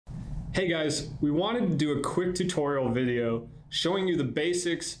Hey guys, we wanted to do a quick tutorial video showing you the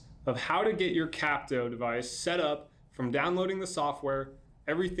basics of how to get your CAPTO device set up from downloading the software,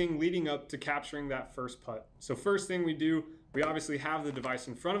 everything leading up to capturing that first putt. So first thing we do, we obviously have the device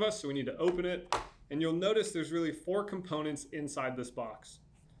in front of us, so we need to open it. And you'll notice there's really 4 components inside this box.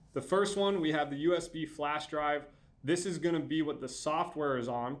 The first one, we have the USB flash drive. This is going to be what the software is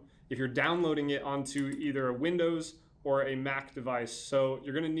on if you're downloading it onto either a Windows or a Mac device. So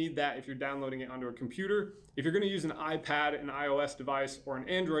you're going to need that if you're downloading it onto a computer. If you're going to use an iPad, an iOS device, or an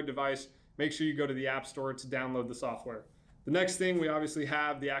Android device, make sure you go to the App Store to download the software. The next thing, we obviously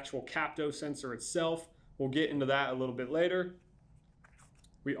have the actual CAPTO sensor itself. We'll get into that a little bit later.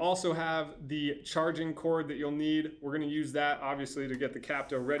 We also have the charging cord that you'll need. We're going to use that obviously to get the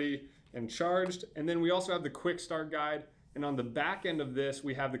CAPTO ready and charged. And then we also have the quick start guide. And on the back end of this,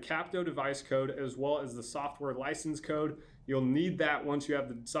 we have the CAPTO device code as well as the software license code. You'll need that once you have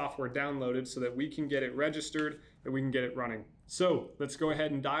the software downloaded so that we can get it registered and we can get it running. So let's go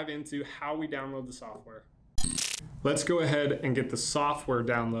ahead and dive into how we download the software. Let's go ahead and get the software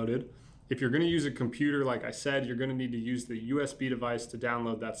downloaded. If you're going to use a computer, like I said, you're going to need to use the USB device to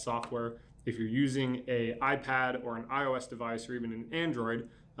download that software. If you're using an iPad or an iOS device or even an Android,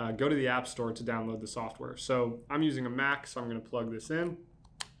 go to the App Store to download the software. So I'm using a Mac, so I'm going to plug this in.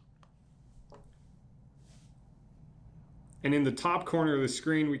 And in the top corner of the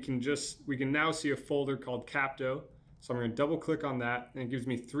screen, we can now see a folder called CAPTO. So I'm going to double click on that, and it gives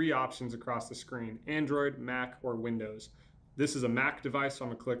me 3 options across the screen: Android, Mac, or Windows. This is a Mac device, so I'm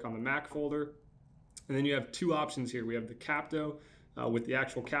going to click on the Mac folder. And then you have 2 options here. We have the CAPTO with the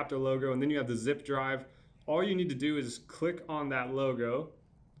actual CAPTO logo, and then you have the zip drive. All you need to do is click on that logo,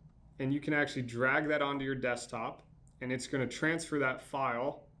 and you can actually drag that onto your desktop, and it's going to transfer that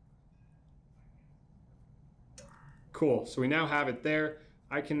file. Cool, so we now have it there.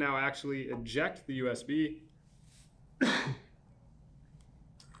 I can now actually eject the USB,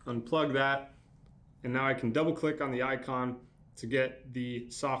 unplug that, and now I can double click on the icon to get the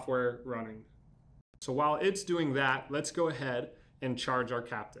software running. So while it's doing that, let's go ahead and charge our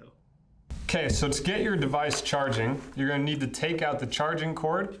CAPTO. Okay, so to get your device charging, you're going to need to take out the charging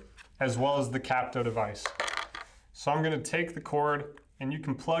cord as well as the CAPTO device. So I'm going to take the cord, and you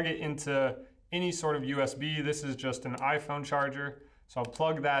can plug it into any sort of USB. This is just an iPhone charger, so I'll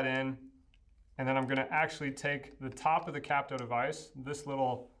plug that in, and then I'm going to actually take the top of the CAPTO device. This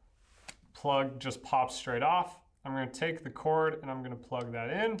little plug just pops straight off. I'm going to take the cord and I'm going to plug that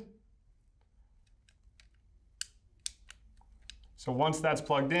in. So once that's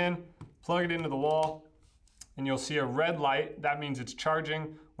plugged in, plug it into the wall, and you'll see a red light. That means it's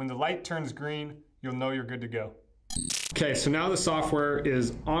charging. When the light turns green, you'll know you're good to go. Okay, so now the software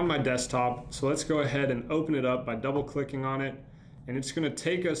is on my desktop. So let's go ahead and open it up by double clicking on it. And it's going to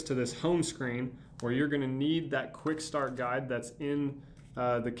take us to this home screen where you're going to need that quick start guide that's in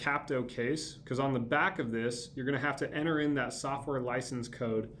the CAPTO case, because on the back of this, you're going to have to enter in that software license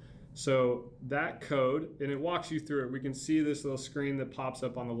code. So that code, and it walks you through it. We can see this little screen that pops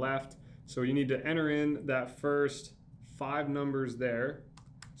up on the left. So you need to enter in that first 5 numbers there.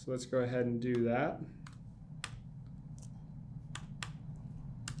 So let's go ahead and do that.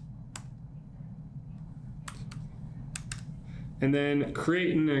 And then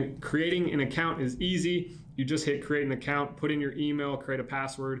creating an account is easy. You just hit create an account, put in your email, create a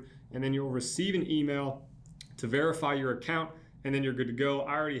password, and then you'll receive an email to verify your account, and then you're good to go.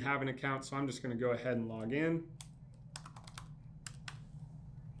 I already have an account, so I'm just going to go ahead and log in.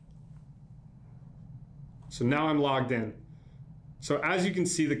 So now I'm logged in. So as you can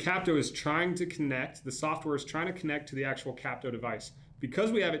see, the CAPTO is trying to connect, the software is trying to connect to the actual CAPTO device.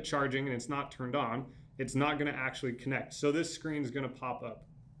 Because we have it charging and it's not turned on, it's not going to actually connect. So this screen is going to pop up.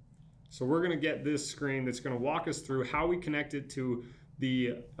 So we're going to get this screen that's going to walk us through how we connect it to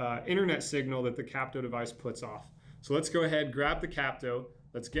the internet signal that the CAPTO device puts off. So let's go ahead, grab the CAPTO,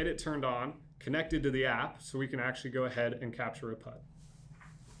 let's get it turned on, connected to the app, so we can actually go ahead and capture a putt.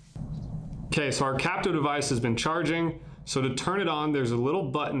 Okay, so our CAPTO device has been charging. So to turn it on, there's a little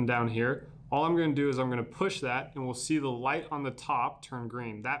button down here. All I'm going to do is I'm going to push that, and we'll see the light on the top turn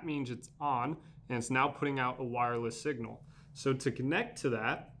green. That means it's on, and it's now putting out a wireless signal. So to connect to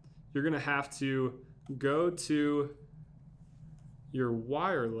that, you're going to have to go to your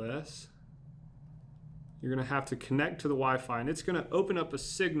wireless. You're going to have to connect to the Wi-Fi, and it's going to open up a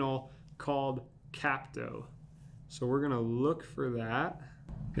signal called CAPTO. So we're going to look for that.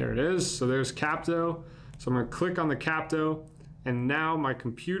 There it is. So there's CAPTO. So I'm going to click on the CAPTO, and now my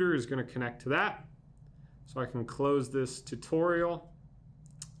computer is going to connect to that. So I can close this tutorial,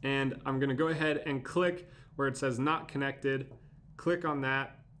 and I'm going to go ahead and click where it says not connected. Click on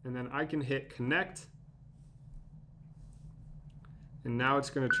that, and then I can hit connect. And now it's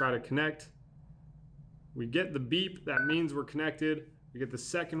going to try to connect. We get the beep, that means we're connected. We get the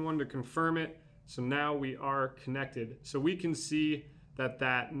second one to confirm it. So now we are connected. So we can see that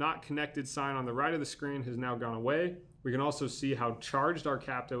that not connected sign on the right of the screen has now gone away. We can also see how charged our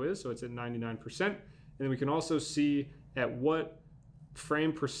CAPTO is, so it's at 99%. And then we can also see at what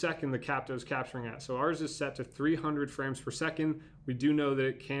frame per second the CAPTO is capturing at. So ours is set to 300 frames per second. We do know that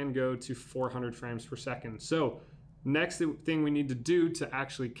it can go to 400 frames per second. So next thing we need to do to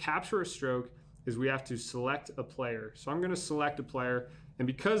actually capture a stroke is we have to select a player. So I'm going to select a player, and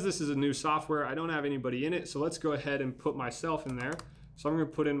because this is a new software, I don't have anybody in it, so let's go ahead and put myself in there. So I'm going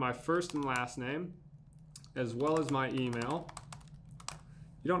to put in my first and last name as well as my email.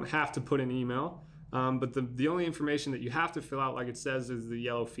 You don't have to put an email, but the only information that you have to fill out, like it says, is the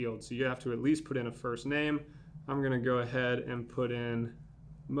yellow field. So you have to at least put in a first name. I'm going to go ahead and put in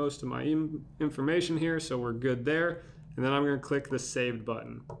most of my information here, so we're good there. And then I'm going to click the saved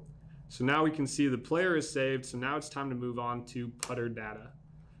button. So now we can see the player is saved, so now it's time to move on to putter data.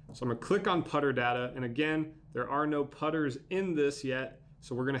 So I'm going to click on putter data, and again, there are no putters in this yet,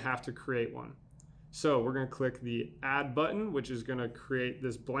 so we're going to have to create one. So we're going to click the add button, which is going to create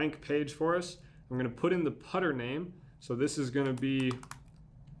this blank page for us. I'm going to put in the putter name, so this is going to be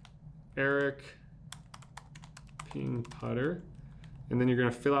Eric Ping Putter. And then you're going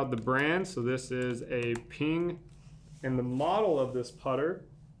to fill out the brand, so this is a Ping, and the model of this putter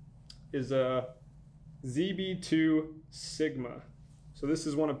is a ZB2 Sigma. So this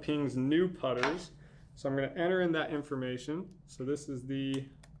is one of Ping's new putters. So I'm going to enter in that information. So this is the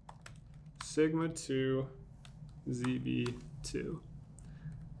Sigma 2 ZB2.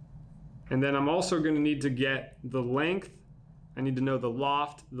 And then I'm also going to need to get the length. I need to know the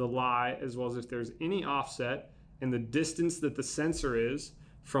loft, the lie, as well as if there's any offset and the distance that the sensor is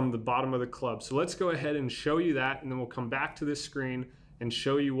from the bottom of the club. So let's go ahead and show you that, and then we'll come back to this screen and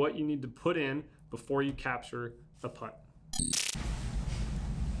show you what you need to put in before you capture a putt.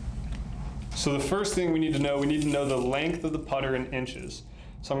 So the first thing we need to know the length of the putter in inches.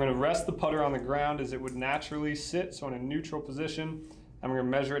 So I'm going to rest the putter on the ground as it would naturally sit, so in a neutral position. I'm going to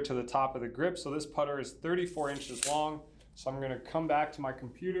measure it to the top of the grip. So this putter is 34 inches long. So I'm going to come back to my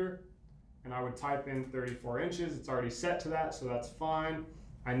computer and I would type in 34 inches. It's already set to that, so that's fine.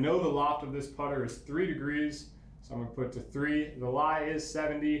 I know the loft of this putter is 3 degrees. So I'm going to put it to 3. The lie is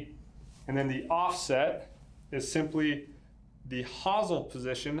 70. And then the offset is simply the hosel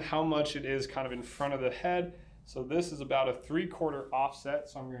position, how much it is kind of in front of the head. So this is about a 3/4 offset.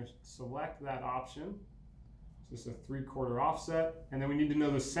 So I'm going to select that option. Just a 3/4 offset. And then we need to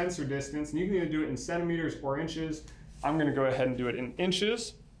know the sensor distance. And you can either do it in centimeters or inches. I'm going to go ahead and do it in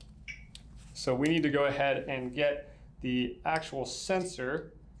inches. So we need to go ahead and get the actual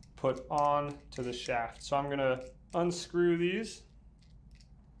sensor put on to the shaft. So I'm going to unscrew these.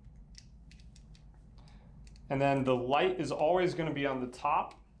 And then the light is always going to be on the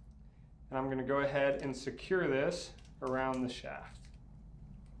top. And I'm going to go ahead and secure this around the shaft.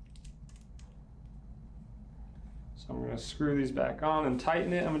 So I'm going to screw these back on and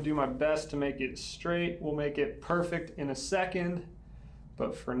tighten it. I'm going to do my best to make it straight. We'll make it perfect in a second.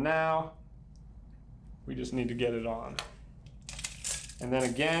 But for now, we just need to get it on. And then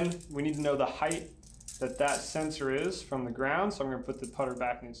again, we need to know the height that that sensor is from the ground. So I'm going to put the putter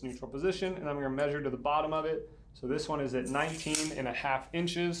back in its neutral position, and I'm going to measure to the bottom of it. So this one is at 19.5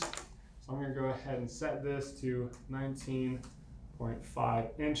 inches. So I'm going to go ahead and set this to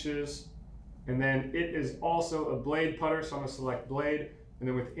 19.5 inches. And then it is also a blade putter, so I'm going to select blade. And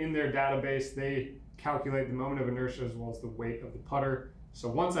then within their database, they calculate the moment of inertia as well as the weight of the putter. So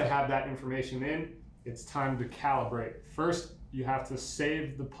once I have that information in, it's time to calibrate. First, you have to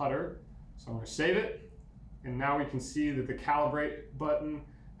save the putter. So I'm going to save it. And now we can see that the calibrate button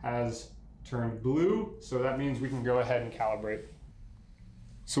has turned blue. So that means we can go ahead and calibrate.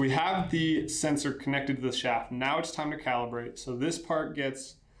 So we have the sensor connected to the shaft. Now it's time to calibrate. So this part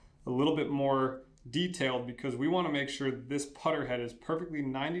gets a little bit more detailed because we want to make sure that this putter head is perfectly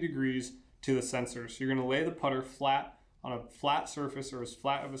 90 degrees to the sensor. So you're going to lay the putter flat on a flat surface, or as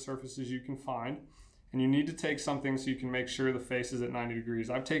flat of a surface as you can find. And you need to take something so you can make sure the face is at 90 degrees.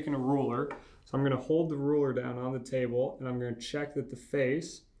 I've taken a ruler, so I'm going to hold the ruler down on the table and I'm going to check that the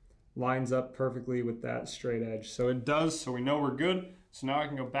face lines up perfectly with that straight edge. So it does, so we know we're good. So now I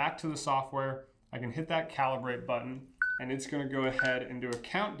can go back to the software, I can hit that calibrate button, and it's going to go ahead and do a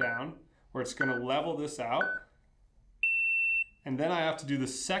countdown where it's going to level this out. And then I have to do the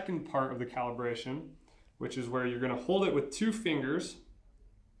second part of the calibration, which is where you're going to hold it with 2 fingers.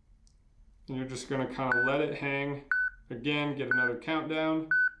 And you're just going to kind of let it hang. Again, get another countdown.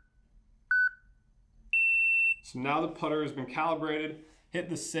 So now the putter has been calibrated. Hit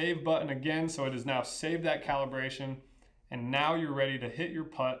the save button again, so it has now saved that calibration, and now you're ready to hit your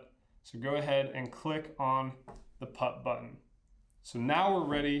putt. So go ahead and click on the putt button. So now we're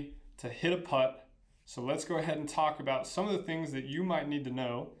ready to hit a putt. So let's go ahead and talk about some of the things that you might need to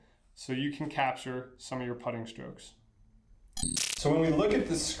know so you can capture some of your putting strokes. So when we look at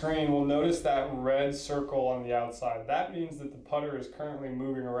the screen, we'll notice that red circle on the outside. That means that the putter is currently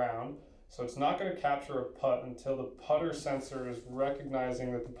moving around. So it's not going to capture a putt until the putter sensor is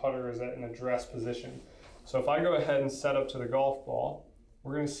recognizing that the putter is at an address position. So if I go ahead and set up to the golf ball,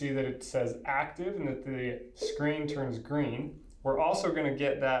 we're going to see that it says active and that the screen turns green. We're also going to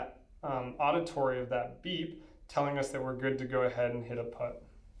get that auditory of that beep telling us that we're good to go ahead and hit a putt.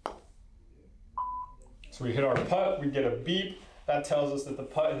 So we hit our putt, we get a beep. That tells us that the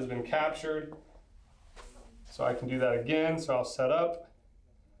putt has been captured. So I can do that again. So I'll set up.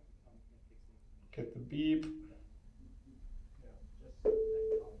 Get the beep,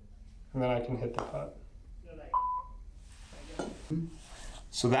 and then I can hit the putt.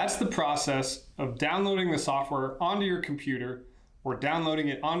 So that's the process of downloading the software onto your computer or downloading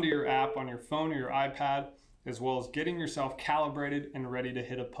it onto your app on your phone or your iPad, as well as getting yourself calibrated and ready to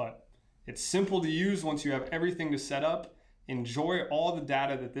hit a putt. It's simple to use once you have everything to set up. Enjoy all the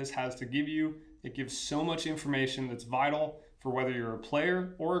data that this has to give you. It gives so much information that's vital for whether you're a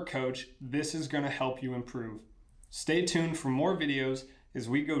player or a coach. This is going to help you improve. Stay tuned for more videos as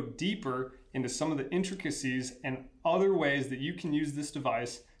we go deeper into some of the intricacies and other ways that you can use this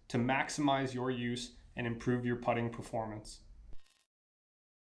device to maximize your use and improve your putting performance.